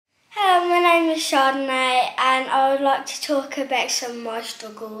is Chardonnay and I would like to talk about some of my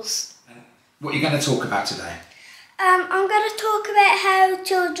struggles. What are you going to talk about today? I'm going to talk about how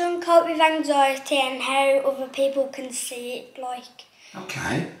children cope with anxiety and how other people can see it.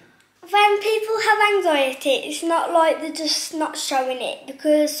 Okay. When people have anxiety, it's not like they're just not showing it,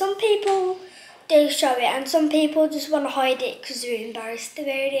 because some people do show it and some people just want to hide it because they're embarrassed about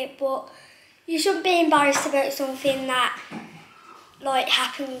it. But you shouldn't be embarrassed about something that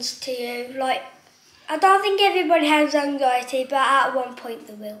happens to you. I don't think everybody has anxiety, but at one point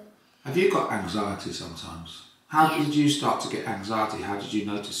they will. Have you got anxiety sometimes? How did you start to get anxiety? How did you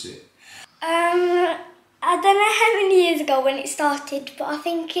notice it? I don't know how many years ago when it started, but I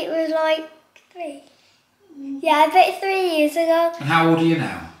think it was 3. Yeah, about 3 years ago. And how old are you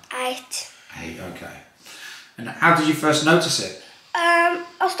now? 8. 8, okay. And how did you first notice it? I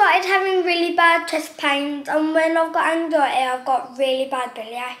started having really bad chest pains, and when I've got anxiety, I've got really bad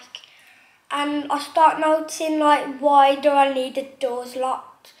bellyache. And I start noticing why do I need the doors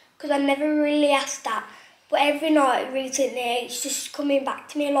locked? Because I never really asked that. But every night recently, it's just coming back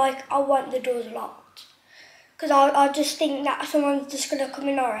to me I want the doors locked. Because I just think that someone's just going to come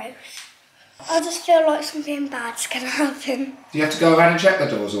in our house. I just feel like something bad's going to happen. Do you have to go around and check the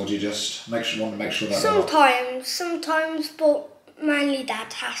doors, or do you just want to make sure that Sometimes, but mainly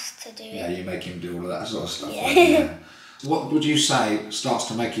Dad has to do it. Yeah, you make him do all of that sort of stuff. Yeah. Yeah. So what would you say starts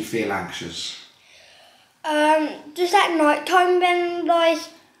to make you feel anxious? Just at night time when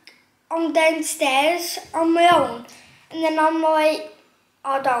I'm downstairs on my own, and then I'm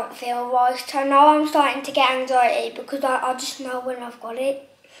I don't feel right. So now I'm starting to get anxiety because I just know when I've got it.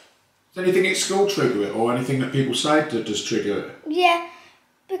 Does anything at school trigger it, or anything that people say does trigger it? Yeah,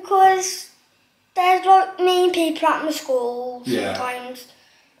 because there's mean people at my school sometimes,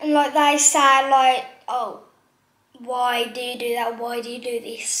 and they say oh, why do you do that? Why do you do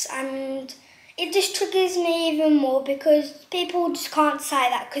this? And it just triggers me even more because people just can't say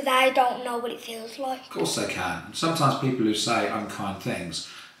that because they don't know what it feels like. Of course they can. Sometimes people who say unkind things,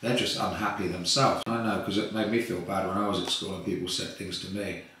 they're just unhappy themselves. I know, because it made me feel bad when I was at school and people said things to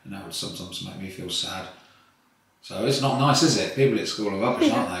me, and that would sometimes make me feel sad. So it's not nice, is it? People at school are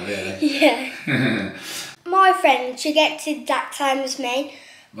rubbish, aren't they, really? Yeah. My friend, she gets the exact same as me.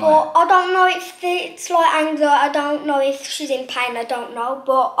 Right. But I don't know if it's anxiety, I don't know if she's in pain, I don't know.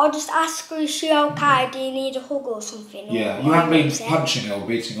 But I'll just ask her, is she okay? Do you need a hug or something? Yeah, you haven't been punching her or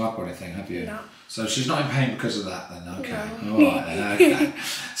beating her up or anything, have you? No. So she's not in pain because of that then, okay. No. Alright then, okay.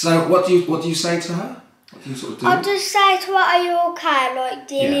 So what do you say to her? What do you sort of do? I'll just say to her, are you okay?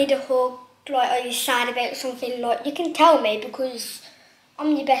 Do you need a hug? Are you sad about something? You can tell me because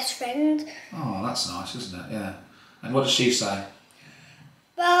I'm your best friend. Oh, that's nice, isn't it? Yeah. And what does she say?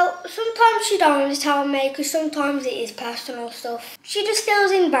 Well, sometimes she don't want to tell me because sometimes it is personal stuff. She just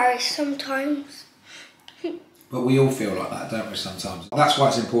feels embarrassed sometimes. But we all feel like that, don't we, sometimes? That's why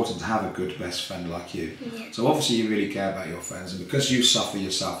it's important to have a good best friend like you. Yeah. So obviously you really care about your friends, and because you suffer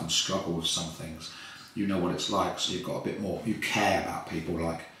yourself and struggle with some things, you know what it's like, so you've got a bit more, you care about people who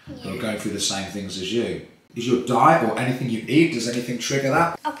are going through the same things as you. Is your diet or anything you eat, does anything trigger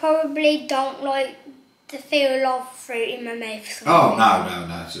that? I probably don't like the feel of fruit in my mouth. Oh,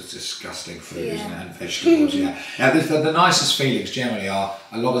 no, it's a disgusting food, isn't it? And vegetables, the nicest feelings generally are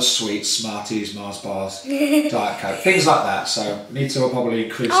a lot of sweets, Smarties, Mars bars, Diet Coke, things like that. So need to probably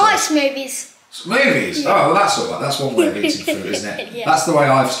increase I like smoothies. Smoothies? Yeah. Oh, well, that's all right. That's one way of eating fruit, isn't it? Yeah. That's the way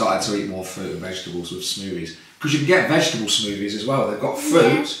I've started to eat more fruit and vegetables with smoothies. Because you can get vegetable smoothies as well. They've got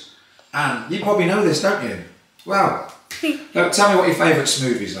fruit, and you probably know this, don't you? Well, tell me what your favourite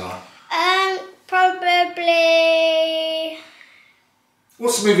smoothies are. Probably...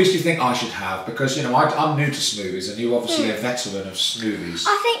 What smoothies do you think I should have? Because, I'm new to smoothies and you're obviously a veteran of smoothies.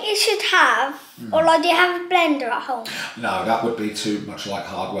 I think you should have, or do you have a blender at home? No, that would be too much like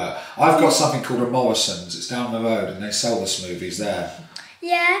hard work. I've got something called a Morrison's. It's down the road and they sell the smoothies there.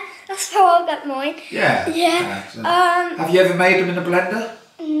 Yeah, that's how I got mine. Yeah. Yeah. So, have you ever made them in a blender?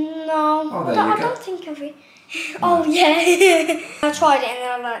 No. Oh, there you go. I don't think I've... Oh, yeah. I tried it and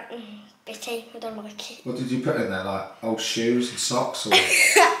then I'm like... bitty, I don't like it. What did you put in there, like old shoes and socks? Or...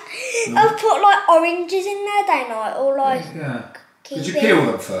 I put oranges in there, don't I? Or Yeah. Did you peel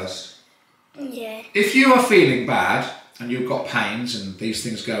them first? Yeah. If you are feeling bad and you've got pains and these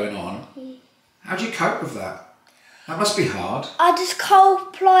things going on, how do you cope with that? That must be hard. I just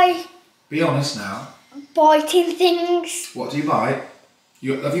cope Be honest now. biting things. What do you bite?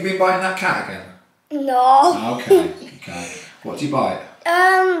 Have you been biting that cat again? No. Okay. What do you bite?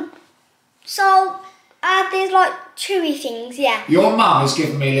 So I have these chewy things, yeah. Your mum has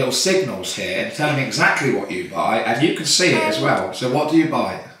given me little signals here and telling me exactly what you bite, and you can see it as well. So what do you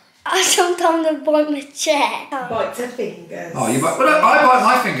bite? Sometimes I bite my chair. Bites her fingers. Oh, you bite? Well, look, I bite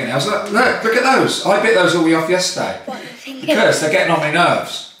my fingernails. Look at those. I bit those all the way off yesterday. Because they're getting on my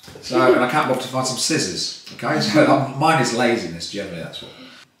nerves. So, and I can't bother to find some scissors. Okay, so mine is laziness generally. That's what.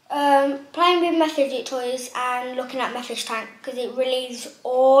 Playing with my fidget toys and looking at my fish tank because it relieves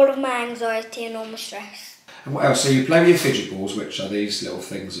all of my anxiety and all my stress. And what else? So you play with your fidget balls, which are these little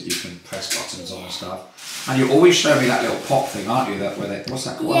things that you can press buttons on and stuff. And you always show me that little pop thing, aren't you? That what's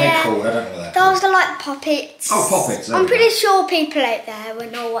that called? What are they called? I don't know what they're called. Those are like poppets. Oh, poppets. I'm pretty sure people out there will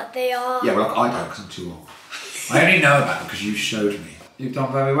know what they are. Yeah, well, I don't because I'm too old. I only know about it because you showed me. You've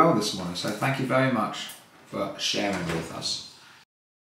done very well this morning, so thank you very much for sharing with us.